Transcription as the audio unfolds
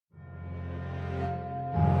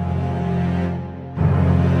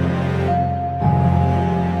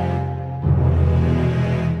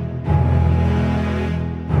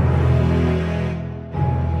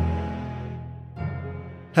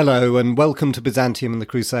Hello and welcome to Byzantium and the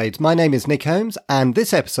Crusades. My name is Nick Holmes and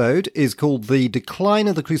this episode is called The Decline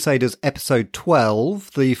of the Crusaders, Episode 12,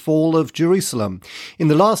 The Fall of Jerusalem. In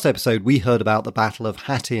the last episode we heard about the Battle of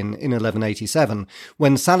Hattin in 1187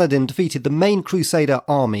 when Saladin defeated the main Crusader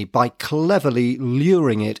army by cleverly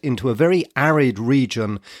luring it into a very arid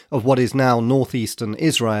region of what is now northeastern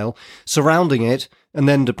Israel, surrounding it and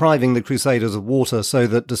then depriving the Crusaders of water so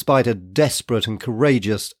that despite a desperate and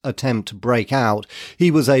courageous attempt to break out, he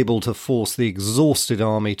was able to force the exhausted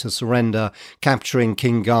army to surrender, capturing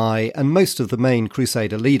King Guy and most of the main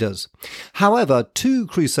Crusader leaders. However, two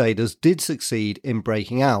Crusaders did succeed in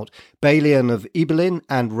breaking out, Balian of Ibelin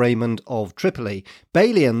and Raymond of Tripoli.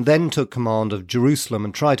 Balian then took command of Jerusalem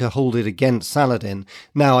and tried to hold it against Saladin.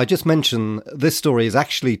 Now, I just mentioned this story is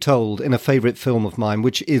actually told in a favourite film of mine,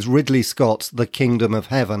 which is Ridley Scott's The Kingdom of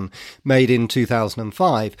Heaven, made in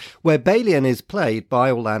 2005, where Balian is played by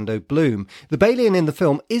Orlando Bloom. The Balian in the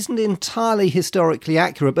film isn't entirely historically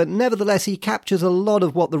accurate, but nevertheless he captures a lot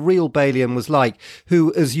of what the real Balian was like,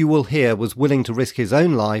 who, as you will hear, was willing to risk his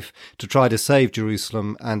own life to try to save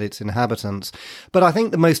Jerusalem and its inhabitants. But I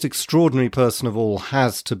think the most extraordinary person of all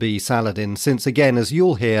has to be Saladin, since again, as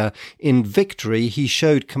you'll hear, in victory he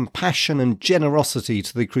showed compassion and generosity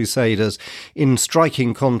to the Crusaders, in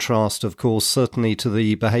striking contrast, of course, certainly to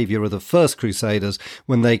the behaviour of the First Crusaders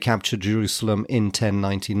when they captured Jerusalem in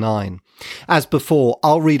 1099. As before,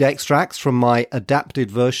 I'll read extracts from my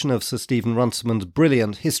adapted version of Sir Stephen Runciman's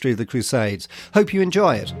brilliant History of the Crusades. Hope you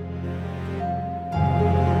enjoy it.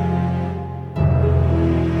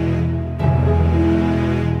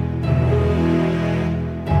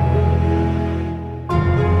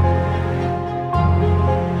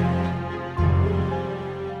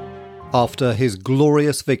 After his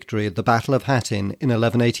glorious victory at the Battle of Hattin in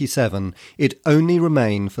 1187, it only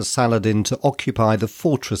remained for Saladin to occupy the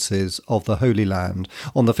fortresses of the Holy Land.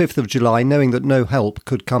 On the 5th of July, knowing that no help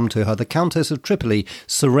could come to her, the Countess of Tripoli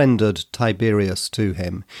surrendered Tiberias to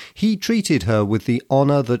him. He treated her with the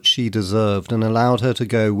honour that she deserved and allowed her to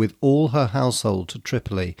go with all her household to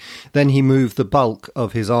Tripoli. Then he moved the bulk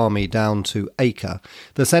of his army down to Acre.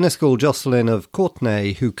 The Seneschal Jocelyn of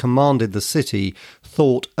Courtenay, who commanded the city,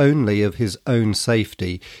 thought only of his own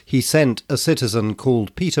safety. He sent a citizen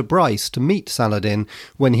called Peter Bryce to meet Saladin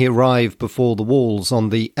when he arrived before the walls on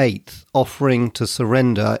the 8th, offering to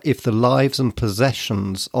surrender if the lives and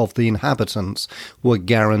possessions of the inhabitants were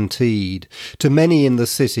guaranteed. To many in the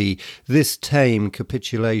city, this tame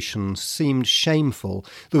capitulation seemed shameful.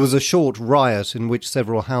 There was a short riot in which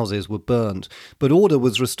several houses were burnt, but order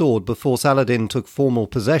was restored before Saladin took formal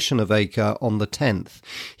possession of Acre on the 10th.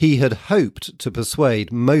 He had hoped to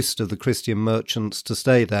persuade most of the Christian merchants to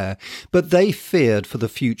stay there, but they feared for the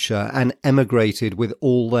future and emigrated with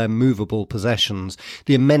all their movable possessions.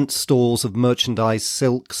 The immense stores of merchandise,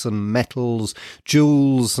 silks and metals,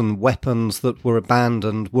 jewels and weapons that were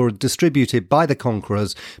abandoned were distributed by the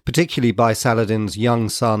conquerors, particularly by Saladin's young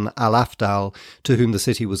son Al-Afdal, to whom the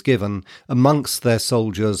city was given, amongst their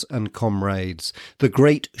soldiers and comrades. The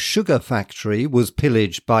great sugar factory was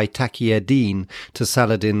pillaged by Taqi ed-Din to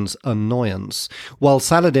Saladin's annoyance. While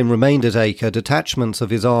Saladin remained at Acre, detachments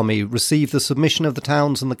of his army received the submission of the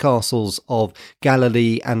towns and the castles of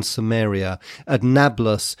Galilee and Samaria. At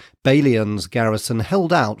Nablus, Balian's garrison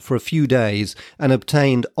held out for a few days and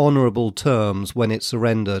obtained honourable terms when it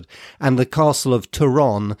surrendered, and the castle of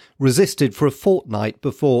Turon resisted for a fortnight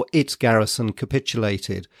before its garrison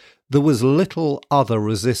capitulated. There was little other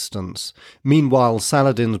resistance. Meanwhile,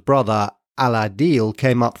 Saladin's brother Al-Adil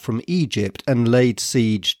came up from Egypt and laid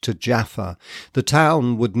siege to Jaffa. The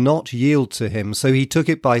town would not yield to him, so he took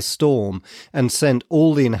it by storm and sent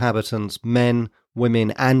all the inhabitants, men, women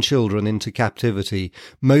and children, into captivity.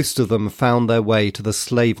 Most of them found their way to the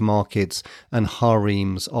slave markets and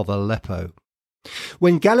harems of Aleppo.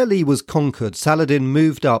 When Galilee was conquered, Saladin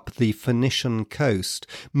moved up the Phoenician coast.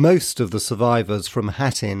 Most of the survivors from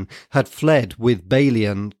Hattin had fled with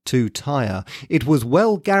Balian to Tyre. It was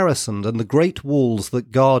well garrisoned, and the great walls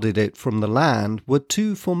that guarded it from the land were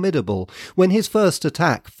too formidable. When his first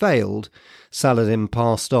attack failed, Saladin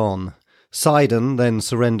passed on. Sidon then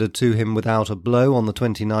surrendered to him without a blow on the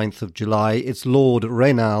 29th of July. Its lord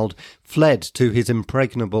Reynald fled to his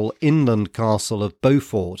impregnable inland castle of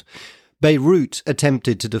Beaufort. Beirut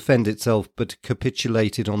attempted to defend itself but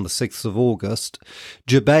capitulated on the 6th of August.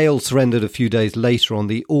 Jubail surrendered a few days later on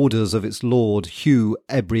the orders of its lord Hugh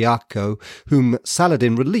Ebriaco, whom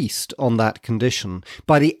Saladin released on that condition.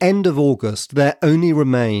 By the end of August, there only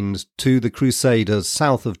remained to the Crusaders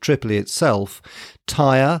south of Tripoli itself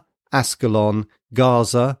Tyre, Ascalon,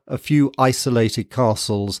 Gaza, a few isolated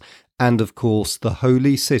castles, and of course the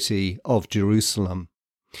holy city of Jerusalem.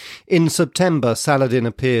 In September, Saladin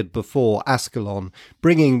appeared before Ascalon,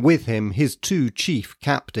 bringing with him his two chief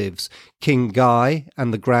captives, King Guy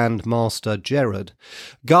and the Grand Master Gerard.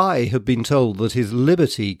 Guy had been told that his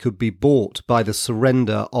liberty could be bought by the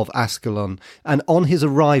surrender of Ascalon, and on his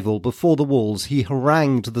arrival before the walls he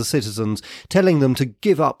harangued the citizens, telling them to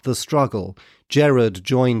give up the struggle. Gerard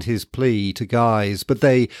joined his plea to Guy's, but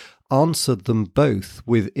they answered them both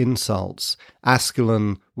with insults.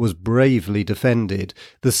 Ascalon was bravely defended.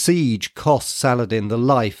 The siege cost Saladin the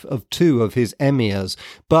life of two of his emirs,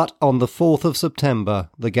 but on the 4th of September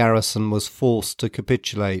the garrison was forced to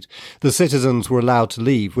capitulate. The citizens were allowed to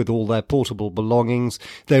leave with all their portable belongings.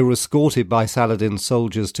 They were escorted by Saladin's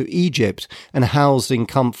soldiers to Egypt and housed in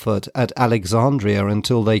comfort at Alexandria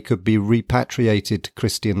until they could be repatriated to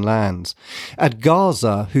Christian lands. At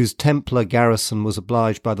Gaza, whose Templar garrison was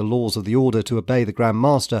obliged by the laws of the order to obey the Grand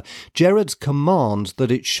Master, Gerard's command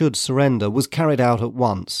that it should surrender was carried out at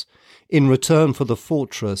once. In return for the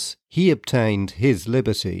fortress, he obtained his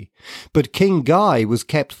liberty. But King Guy was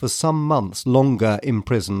kept for some months longer in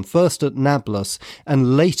prison, first at Nablus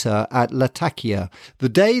and later at Latakia. The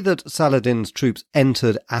day that Saladin's troops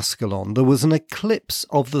entered Ascalon, there was an eclipse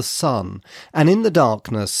of the sun, and in the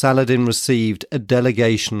darkness Saladin received a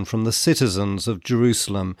delegation from the citizens of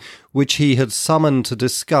Jerusalem, which he had summoned to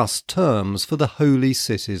discuss terms for the holy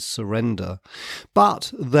city's surrender.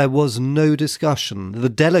 But there was no discussion. The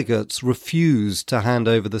delegates refused to hand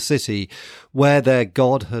over the city where their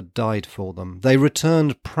God had died for them. They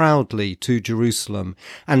returned proudly to Jerusalem,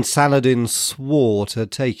 and Saladin swore to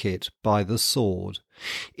take it by the sword.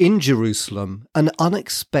 In Jerusalem, an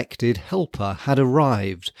unexpected helper had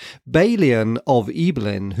arrived. Balian of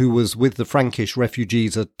Ibelin, who was with the Frankish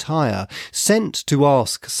refugees at Tyre, sent to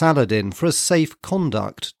ask Saladin for a safe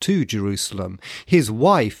conduct to Jerusalem. His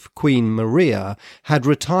wife, Queen Maria, had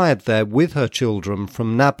retired there with her children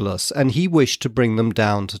from Nablus, and he wished to bring them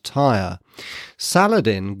down to Tyre.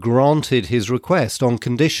 Saladin granted his request on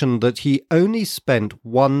condition that he only spent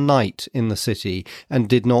one night in the city and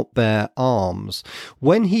did not bear arms.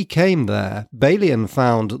 When he came there, Balian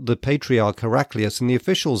found the Patriarch Heraclius and the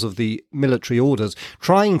officials of the military orders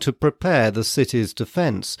trying to prepare the city's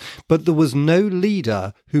defence, but there was no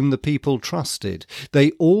leader whom the people trusted.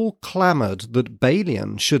 They all clamoured that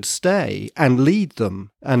Balian should stay and lead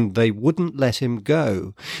them, and they wouldn't let him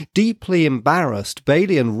go. Deeply embarrassed,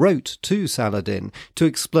 Balian wrote to Saladin to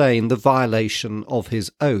explain the violation of his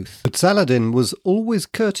oath. But Saladin was always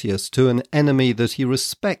courteous to an enemy that he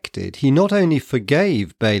respected. He not only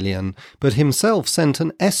forgave Balian, but himself sent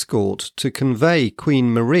an escort to convey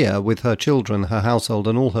Queen Maria with her children, her household,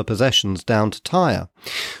 and all her possessions down to Tyre.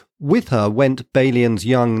 With her went Balian's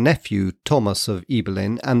young nephew, Thomas of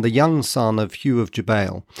Ibelin, and the young son of Hugh of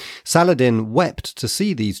Jabail. Saladin wept to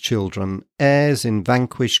see these children, heirs in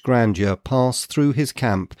vanquished grandeur, pass through his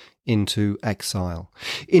camp into exile.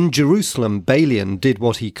 In Jerusalem, Balian did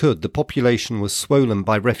what he could. The population was swollen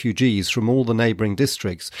by refugees from all the neighbouring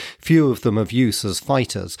districts, few of them of use as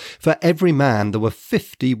fighters. For every man there were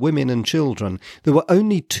 50 women and children. There were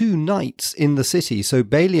only 2 knights in the city, so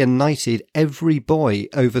Balian knighted every boy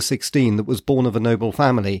over 16 that was born of a noble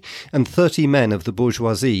family, and 30 men of the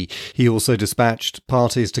bourgeoisie. He also dispatched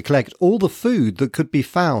parties to collect all the food that could be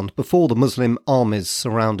found before the Muslim armies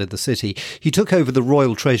surrounded the city. He took over the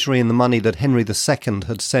royal treasury and the money that Henry II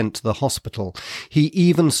had sent to the hospital. He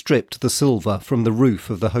even stripped the silver from the roof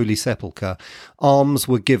of the Holy Sepulchre. Arms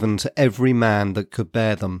were given to every man that could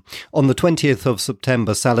bear them. On the 20th of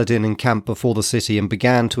September, Saladin encamped before the city and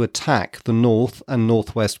began to attack the north and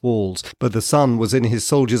northwest walls. But the sun was in his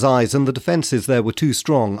soldiers' eyes, and the defences there were too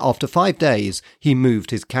strong. After 5 days, he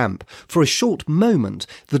moved his camp. For a short moment,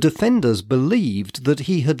 the defenders believed that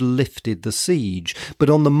he had lifted the siege. But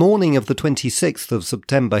on the morning of the 26th of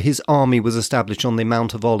September, his army was established on the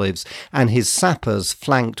Mount of Olives, and his sappers,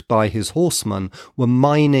 flanked by his horsemen, were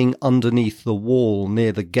mining underneath the wall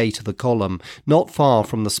near the gate of the column, not far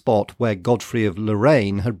from the spot where Godfrey of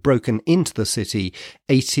Lorraine had broken into the city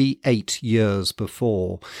 88 years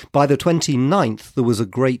before. By the 29th there was a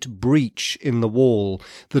great breach in the wall.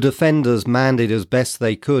 The defenders manned it as best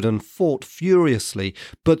they could and fought furiously,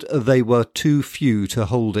 but they were too few to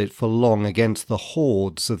hold it for long against the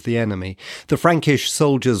hordes of the enemy. The Frankish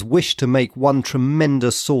soldiers wished to make one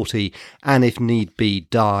tremendous sortie and, if need be,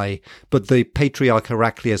 die. But the Patriarch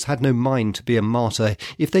Heraclius had no mind to be a martyr.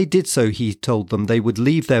 If they did so, he told them, they would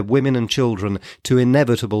leave their women and children to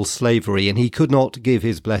inevitable slavery, and he could not give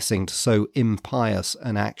his blessing to so impious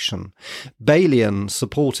an action. Balian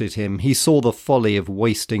supported him. He saw the folly of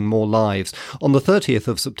wasting more lives. On the 30th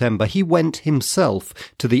of September, he went himself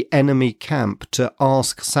to the enemy camp to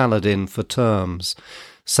ask Saladin for terms.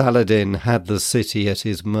 Saladin had the city at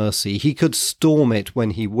his mercy. He could storm it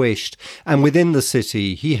when he wished, and within the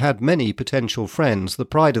city he had many potential friends. The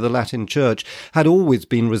pride of the Latin Church had always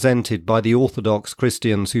been resented by the Orthodox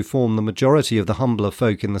Christians who formed the majority of the humbler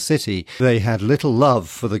folk in the city. They had little love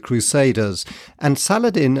for the Crusaders, and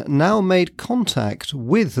Saladin now made contact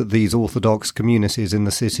with these Orthodox communities in the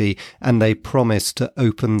city, and they promised to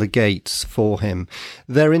open the gates for him.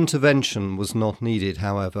 Their intervention was not needed,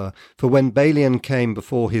 however, for when Balian came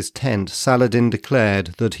before his tent, Saladin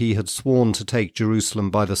declared that he had sworn to take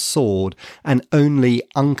Jerusalem by the sword, and only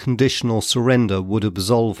unconditional surrender would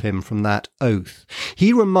absolve him from that oath.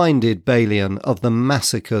 He reminded Balian of the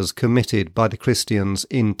massacres committed by the Christians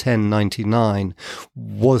in 1099.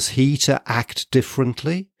 Was he to act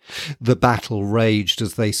differently? The battle raged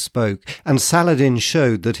as they spoke, and Saladin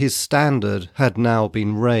showed that his standard had now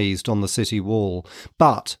been raised on the city wall.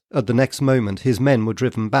 But at the next moment his men were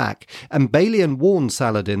driven back, and Balian warned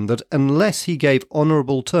Saladin that unless he gave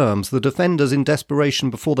honourable terms, the defenders in desperation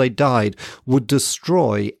before they died would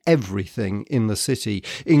destroy everything in the city,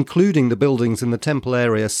 including the buildings in the temple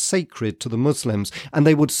area sacred to the Muslims, and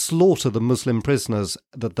they would slaughter the Muslim prisoners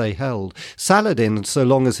that they held. Saladin, so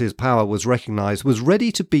long as his power was recognised, was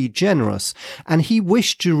ready to be generous, and he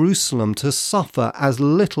wished Jerusalem to suffer as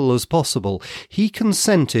little as possible. He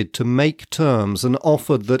consented to make terms and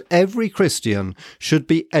offered that every Christian should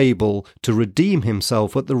be able to redeem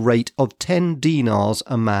himself at the rate of 10 dinars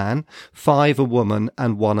a man, 5 a woman,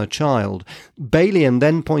 and 1 a child. Balian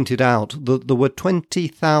then pointed out that there were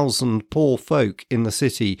 20,000 poor folk in the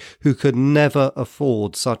city who could never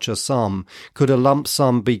afford such a sum. Could a lump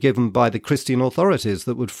sum be given by the Christian authorities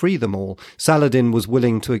that would free them all? Saladin was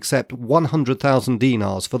willing to accept 100,000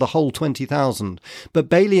 dinars for the whole 20,000, but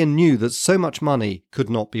Balian knew that so much money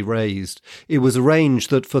could not be raised. It was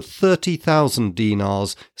arranged that for 30,000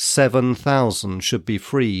 dinars, 7,000 should be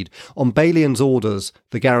freed. On Balian's orders,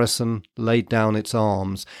 the garrison laid down its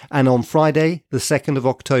arms, and on Friday, the 2nd of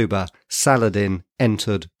October, Saladin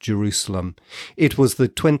entered Jerusalem. It was the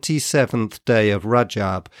 27th day of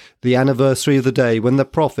Rajab, the anniversary of the day when the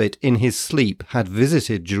prophet in his sleep had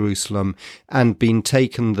visited Jerusalem and been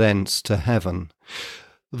taken thence to heaven.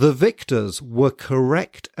 The victors were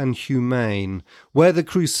correct and humane. Where the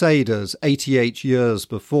Crusaders, 88 years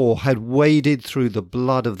before, had waded through the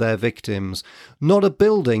blood of their victims, not a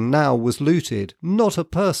building now was looted, not a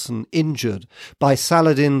person injured. By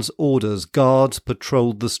Saladin's orders, guards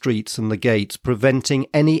patrolled the streets and the gates, preventing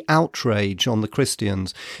any outrage on the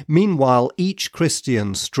Christians. Meanwhile, each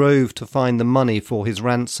Christian strove to find the money for his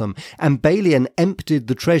ransom, and Balian emptied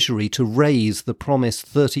the treasury to raise the promised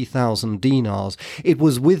 30,000 dinars. It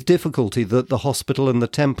was with difficulty that the hospital and the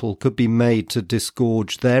temple could be made to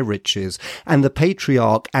disgorge their riches, and the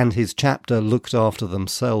patriarch and his chapter looked after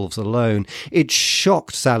themselves alone. It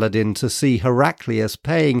shocked Saladin to see Heraclius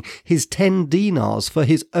paying his 10 dinars for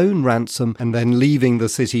his own ransom and then leaving the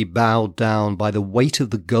city bowed down by the weight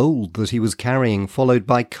of the gold that he was carrying, followed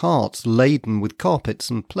by carts laden with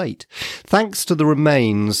carpets and plate. Thanks to the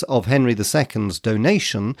remains of Henry II's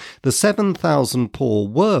donation, the 7,000 poor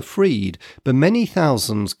were freed, but many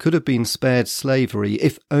thousands could have been spared slavery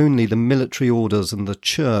if only the military orders and the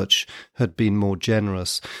church had been more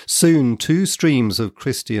generous. Soon 2 streams of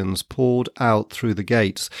Christians poured out through the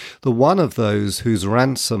gates, the one of those whose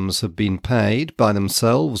ransoms had been paid by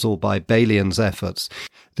themselves or by Balian's efforts.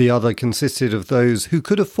 The other consisted of those who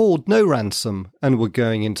could afford no ransom and were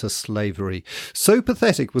going into slavery. So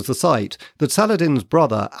pathetic was the sight that Saladin's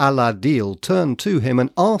brother Al-Adil turned to him and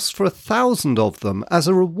asked for 1,000 of them as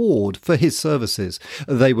a reward for his services.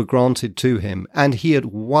 They were granted to him, and he at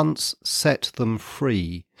once set them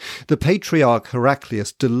free. The patriarch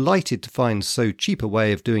Heraclius, delighted to find so cheap a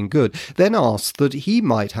way of doing good, then asked that he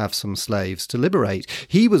might have some slaves to liberate.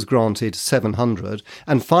 He was granted 700,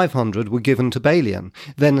 and 500 were given to Balian.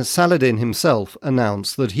 Then Saladin himself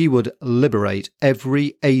announced that he would liberate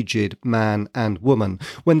every aged man and woman.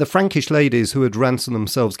 When the Frankish ladies who had ransomed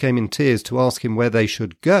themselves came in tears to ask him where they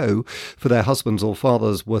should go, for their husbands or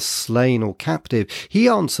fathers were slain or captive, he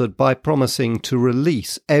answered by promising to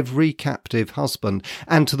release every captive husband,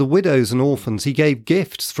 and to the widows and orphans he gave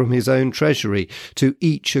gifts from his own treasury, to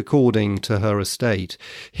each according to her estate.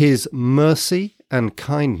 His mercy and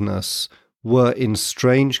kindness were in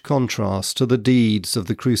strange contrast to the deeds of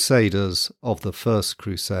the Crusaders of the First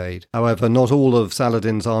Crusade. However, not all of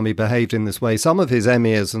Saladin's army behaved in this way. Some of his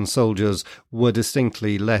emirs and soldiers were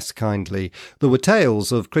distinctly less kindly. There were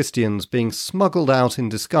tales of Christians being smuggled out in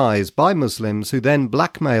disguise by Muslims who then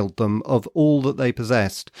blackmailed them of all that they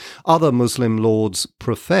possessed. Other Muslim lords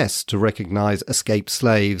professed to recognize escaped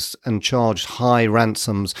slaves and charged high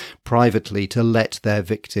ransoms privately to let their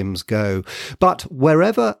victims go. But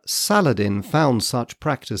wherever Saladin found such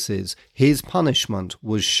practices, his punishment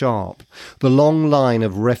was sharp. The long line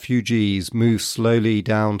of refugees moved slowly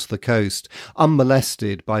down to the coast,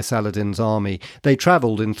 unmolested by Saladin's army. They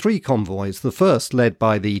travelled in 3 convoys, the first led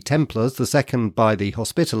by the Templars, the second by the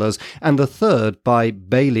Hospitallers, and the third by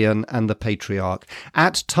Balian and the Patriarch.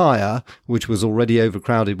 At Tyre, which was already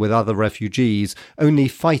overcrowded with other refugees, only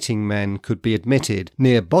fighting men could be admitted.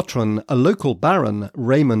 Near Botron, a local baron,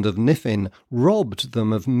 Raymond of Niffin, robbed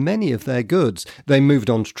them of many of their goods. They moved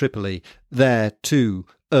on to Tripoli. There, too,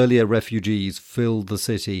 earlier refugees filled the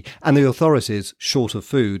city, and the authorities, short of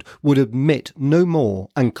food, would admit no more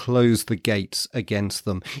and close the gates against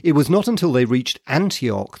them. It was not until they reached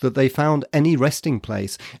Antioch that they found any resting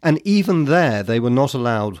place, and even there they were not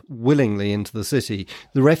allowed willingly into the city.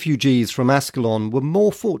 The refugees from Ascalon were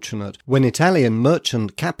more fortunate. When Italian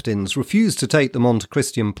merchant captains refused to take them onto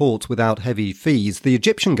Christian ports without heavy fees, the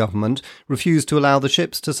Egyptian government refused to allow the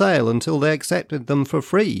ships to sail until they accepted them for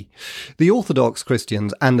free. The Orthodox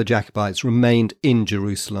Christians and the Jacobites remained in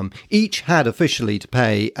Jerusalem. Each had officially to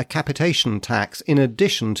pay a capitation tax in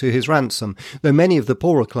addition to his ransom, though many of the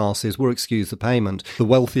poorer classes were excused the payment. The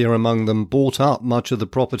wealthier among them bought up much of the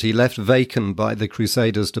property left vacant by the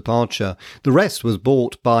Crusaders' departure. The rest was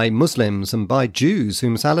bought by Muslims and by Jews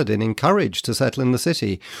whom Saladin encouraged to settle in the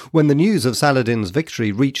city. When the news of Saladin's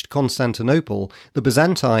victory reached Constantinople, the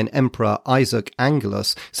Byzantine Emperor Isaac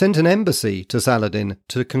Angelus sent an embassy to Saladin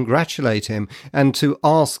to congratulate him and to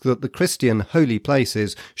ask that the Christian holy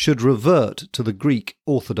places should revert to the Greek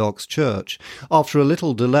Orthodox Church. After a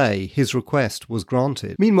little delay, his request was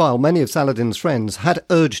granted. Meanwhile, many of Saladin's friends had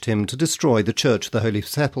urged him to destroy the Church of the Holy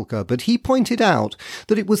Sepulchre, but he pointed out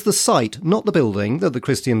that it was the site, not the building, that the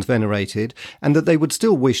Christians venerated, and that they would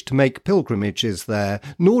still wish to make pilgrimages there,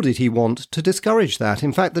 nor did he want to discourage that.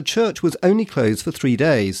 In fact, the church was only closed for 3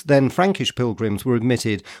 days. Then Frankish pilgrims were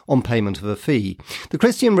admitted on payment of a fee. The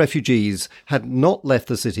Christian refugees had not left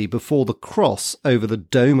the city before the cross over the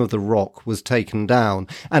Dome of the Rock was taken down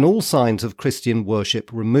and all signs of Christian worship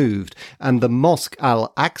removed, and the Mosque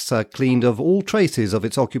al-Aqsa cleaned of all traces of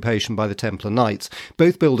its occupation by the Templar Knights.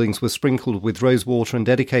 Both buildings were sprinkled with rosewater and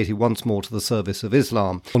dedicated once more to the service of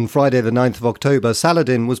Islam. On Friday the 9th of October,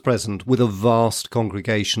 Saladin was present with a vast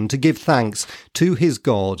congregation to give thanks to his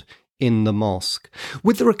God in the mosque.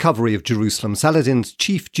 With the recovery of Jerusalem, Saladin's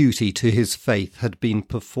chief duty to his faith had been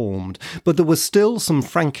performed, but there were still some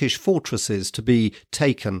Frankish fortresses to be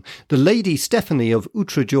taken. The Lady Stephanie of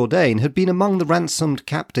Outre-Jourdain had been among the ransomed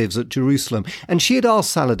captives at Jerusalem, and she had asked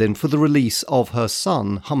Saladin for the release of her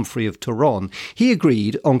son, Humphrey of Turon. He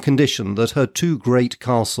agreed on condition that her 2 great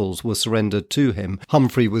castles were surrendered to him.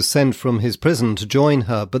 Humphrey was sent from his prison to join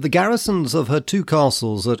her, but the garrisons of her 2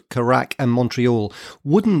 castles at Carac and Montreal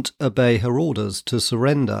wouldn't obey her orders to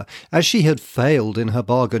surrender. As she had failed in her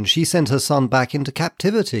bargain, she sent her son back into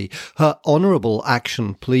captivity. Her honourable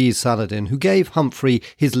action pleased Saladin, who gave Humphrey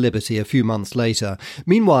his liberty a few months later.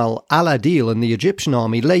 Meanwhile, Al-Adil and the Egyptian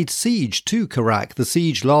army laid siege to Carac. The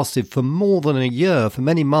siege lasted for more than a year. For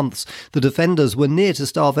many months, the defenders were near to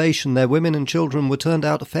starvation. Their women and children were turned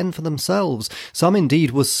out to fend for themselves. Some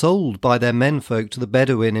indeed were sold by their menfolk to the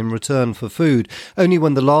Bedouin in return for food. Only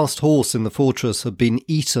when the last horse in the fortress had been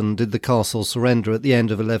eaten did the castle surrender at the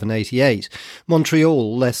end of 1188.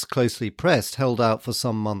 Montreal, less closely pressed, held out for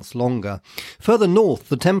some months longer. Further north,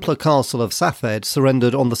 the Templar castle of Safed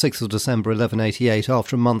surrendered on the 6th of December 1188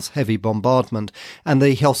 after a month's heavy bombardment, and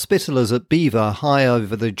the Hospitallers at Beaver, high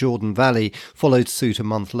over the Jordan Valley, followed suit a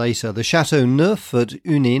month later. The Chateau Neuf at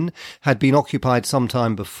Unin had been occupied some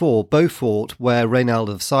time before. Beaufort, where Reynald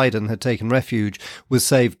of Sidon had taken refuge, was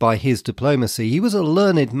saved by his diplomacy. He was a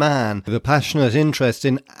learned man with a passionate interest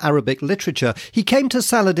in Arabic literature. He came to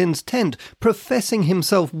Saladin's tent, professing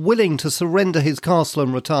himself willing to surrender his castle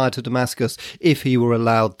and retire to Damascus if he were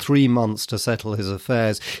allowed 3 months to settle his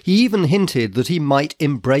affairs. He even hinted that he might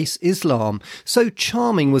embrace Islam. So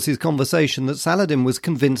charming was his conversation that Saladin was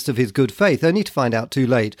convinced of his good faith, only to find out too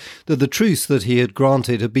late that the truce that he had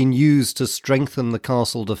granted had been used to strengthen the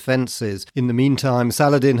castle defences. In the meantime,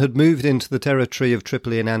 Saladin had moved into the territory of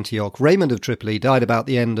Tripoli and Antioch. Raymond of Tripoli died about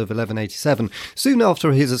the end of 1187. Soon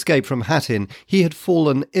after his his escape from Hattin, he had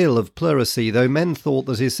fallen ill of pleurisy, though men thought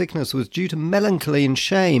that his sickness was due to melancholy and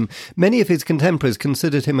shame. Many of his contemporaries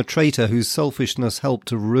considered him a traitor whose selfishness helped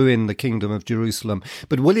to ruin the kingdom of Jerusalem.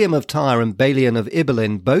 But William of Tyre and Balian of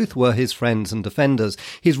Ibelin both were his friends and defenders.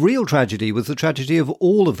 His real tragedy was the tragedy of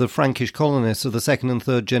all of the Frankish colonists of the second and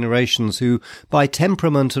third generations who, by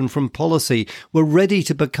temperament and from policy, were ready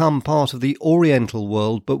to become part of the Oriental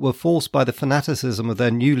world, but were forced by the fanaticism of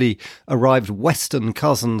their newly arrived Western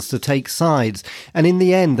cousins to take sides, and in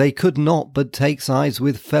the end they could not but take sides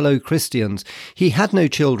with fellow Christians. He had no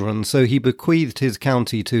children, so he bequeathed his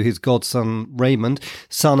county to his godson Raymond,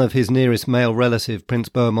 son of his nearest male relative, Prince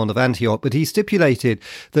Bohemond of Antioch, but he stipulated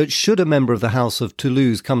that should a member of the House of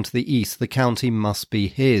Toulouse come to the east, the county must be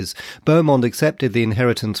his. Bohemond accepted the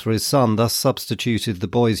inheritance for his son, thus substituted the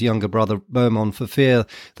boy's younger brother Bohemond for fear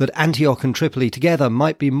that Antioch and Tripoli together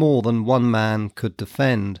might be more than one man could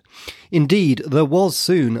defend. Indeed, there was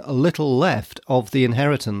soon little left of the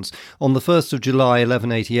inheritance. On the 1st of July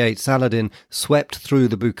 1188, Saladin swept through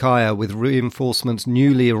the Bukhaya with reinforcements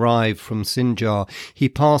newly arrived from Sinjar. He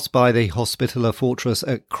passed by the Hospitaller fortress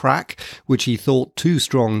at Krak, which he thought too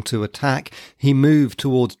strong to attack. He moved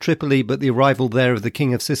towards Tripoli, but the arrival there of the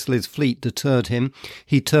King of Sicily's fleet deterred him.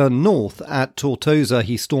 He turned north. At Tortosa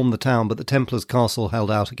he stormed the town, but the Templars' castle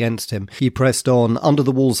held out against him. He pressed on under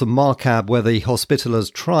the walls of Markab, where the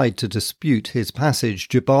Hospitallers tried to dispute his passage.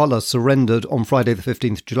 Jabala surrendered on Friday the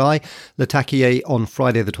 15th July, Latakia on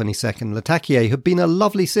Friday the 22nd. Latakia had been a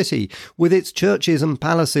lovely city, with its churches and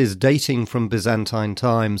palaces dating from Byzantine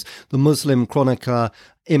times. The Muslim chronicler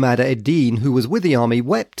Imad ad-Din, who was with the army,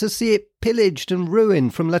 wept to see it pillaged and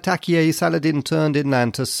ruined. From Latakia, Saladin turned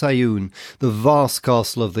inland to Sayoun. The vast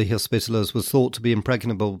castle of the Hospitallers was thought to be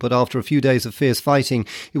impregnable, but after a few days of fierce fighting,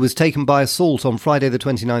 it was taken by assault on Friday the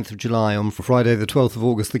 29th of July. On Friday the 12th of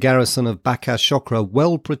August, the garrison of Bakas Shokra,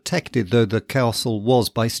 well protected though the castle was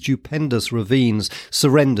by stupendous ravines,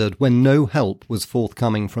 surrendered when no help was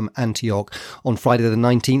forthcoming from Antioch. On Friday the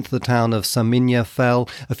 19th, the town of Saminya fell.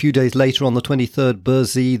 A few days later, on the 23rd,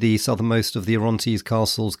 Burzi, the southernmost of the Orontes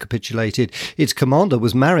castles, capitulated. Its commander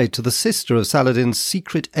was married to the sister of Saladin's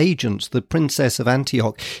secret agent, the Princess of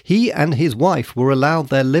Antioch. He and his wife were allowed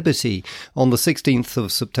their liberty. On the 16th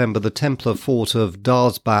of September, the Templar fort of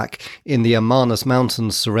Darsbach in the Amanus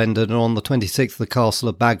Mountains surrendered, and on the 26th, the castle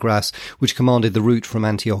of Bagras, which commanded the route from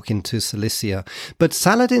Antioch into Cilicia. But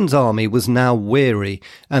Saladin's army was now weary,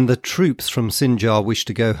 and the troops from Sinjar wished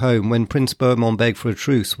to go home. When Prince Bohemond begged for a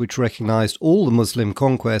truce, which recognised all the Muslim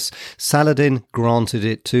conquests, Saladin granted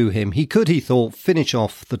it to him. He could, he thought, finish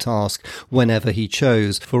off the task whenever he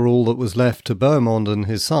chose, for all that was left to Bohemond and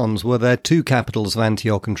his sons were their two capitals of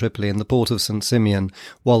Antioch and Tripoli and the port of St. Simeon,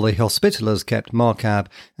 while the Hospitallers kept Markab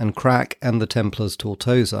and Krak and the Templars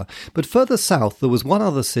Tortosa. But further south there was one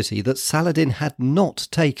other city that Saladin had not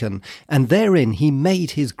taken, and therein he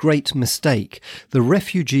made his great mistake. The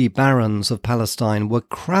refugee barons of Palestine were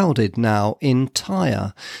crowded now in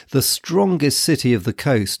Tyre, the strongest city of the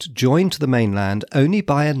coast, joined to the mainland only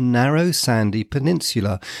by a narrow sandy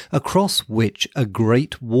peninsula, across which a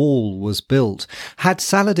great wall was built. Had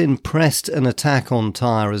Saladin pressed an attack on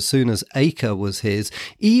Tyre as soon as Acre was his,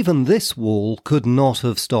 even this wall could not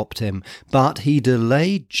have stopped him, but he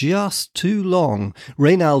delayed just too long.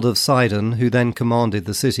 Reynald of Sidon, who then commanded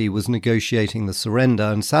the city, was negotiating the surrender,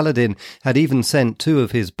 and Saladin had even sent two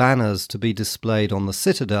of his banners to be displayed on the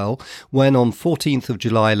citadel, when on 14th of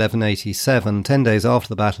July 1187, 10 days after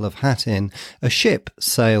the Battle of Hattin, a ship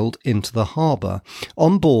sailed into the harbour.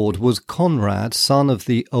 On board was Conrad, son of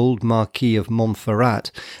the old Marquis of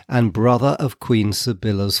Montferrat and brother of Queen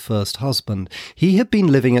Sibylla's first husband. He had been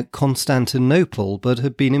living at Constantinople, but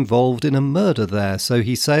had been involved in a murder there, so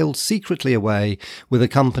he sailed secretly away with a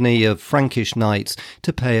company of Frankish knights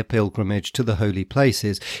to pay a pilgrimage to the holy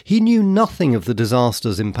places. He knew nothing of the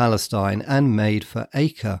disasters in Palestine and made for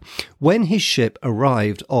Acre. When his ship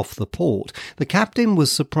arrived off the port, the captain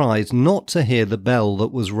was surprised not to hear the bell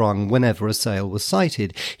that was rung whenever a sail was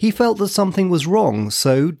sighted. He felt that something was wrong,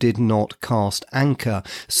 so did not cast anchor.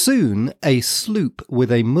 Soon a sloop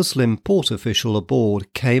with a Muslim port official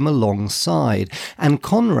aboard came alongside, and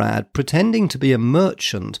Conrad, pretending to be a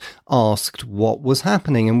merchant, asked what was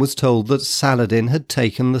happening and was told that Saladin had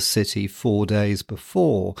taken the city 4 days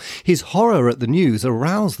before. His horror at the news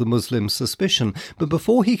aroused the Muslim's suspicion, but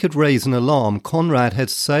before he could raise an alarm, Conrad had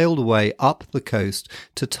sailed away up the coast coast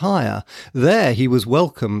to Tyre. There he was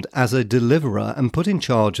welcomed as a deliverer and put in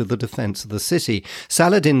charge of the defence of the city.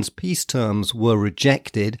 Saladin's peace terms were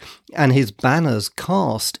rejected and his banners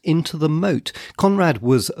cast into the moat. Conrad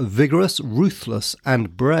was vigorous, ruthless,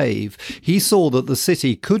 and brave. He saw that the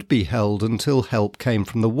city could be held until help came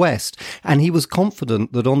from the west, and he was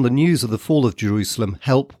confident that on the news of the fall of Jerusalem,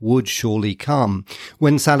 help would surely come.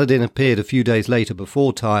 When Saladin appeared a few days later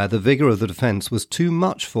before Tyre, the vigour of the defence was too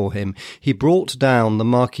much for him. He brought down the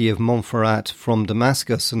Marquis of Montferrat from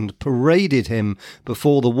Damascus and paraded him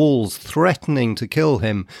before the walls, threatening to kill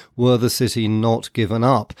him were the city not given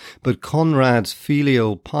up. But Conrad's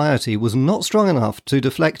filial piety was not strong enough to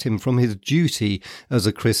deflect him from his duty as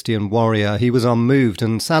a Christian warrior. He was unmoved,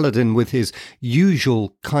 and Saladin, with his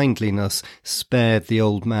usual kindliness, spared the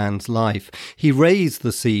old man's life. He raised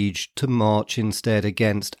the siege to march instead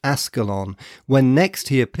against Ascalon. When next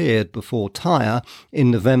he appeared before Tyre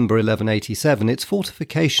in November 1187, its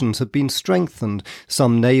fortifications had been strengthened,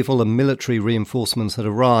 some naval and military reinforcements had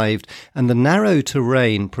arrived, and the narrow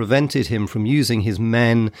terrain prevented him from using his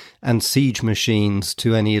men and siege machines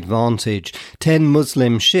to any advantage. 10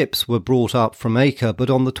 Muslim ships were brought up from Acre, but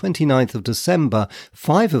on the 29th of December,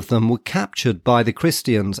 5 of them were captured by the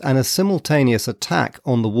Christians, and a simultaneous attack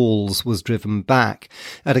on the walls was driven back.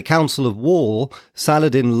 At a council of war,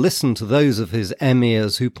 Saladin listened to those of his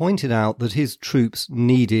emirs who pointed out that his troops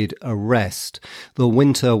needed a rest. The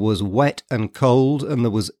winter was wet and cold, and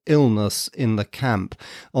there was illness in the camp.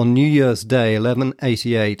 On New Year's Day,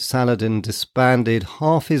 1188, Saladin disbanded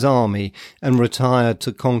half his army and retired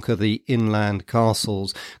to conquer the inland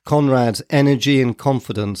castles. Conrad's energy and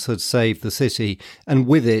confidence had saved the city, and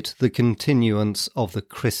with it the continuance of the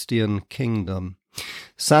Christian kingdom.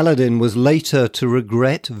 Saladin was later to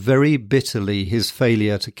regret very bitterly his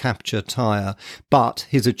failure to capture Tyre, but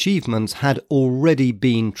his achievements had already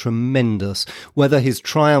been tremendous. Whether his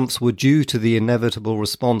triumphs were due to the inevitable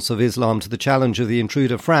response of Islam to the challenge of the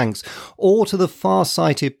intruder Franks, or to the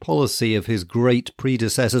far-sighted policy of his great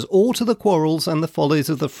predecessors, or to the quarrels and the follies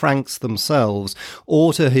of the Franks themselves,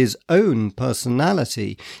 or to his own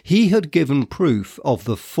personality, he had given proof of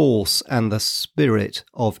the force and the spirit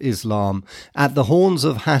of Islam. At the horns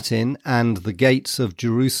of Hattin and the gates of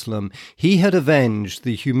Jerusalem, he had avenged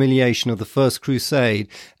the humiliation of the First Crusade,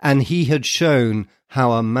 and he had shown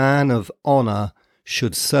how a man of honour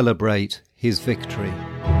should celebrate his victory.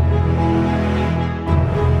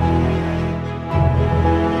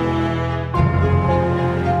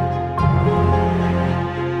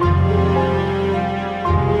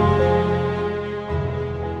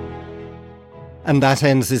 And that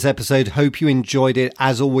ends this episode. Hope you enjoyed it.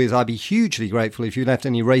 As always, I'd be hugely grateful if you left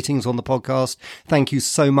any ratings on the podcast. Thank you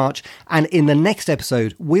so much. And in the next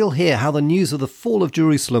episode, we'll hear how the news of the fall of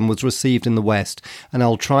Jerusalem was received in the West. And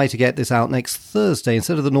I'll try to get this out next Thursday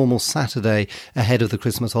instead of the normal Saturday ahead of the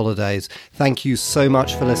Christmas holidays. Thank you so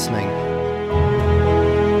much for listening.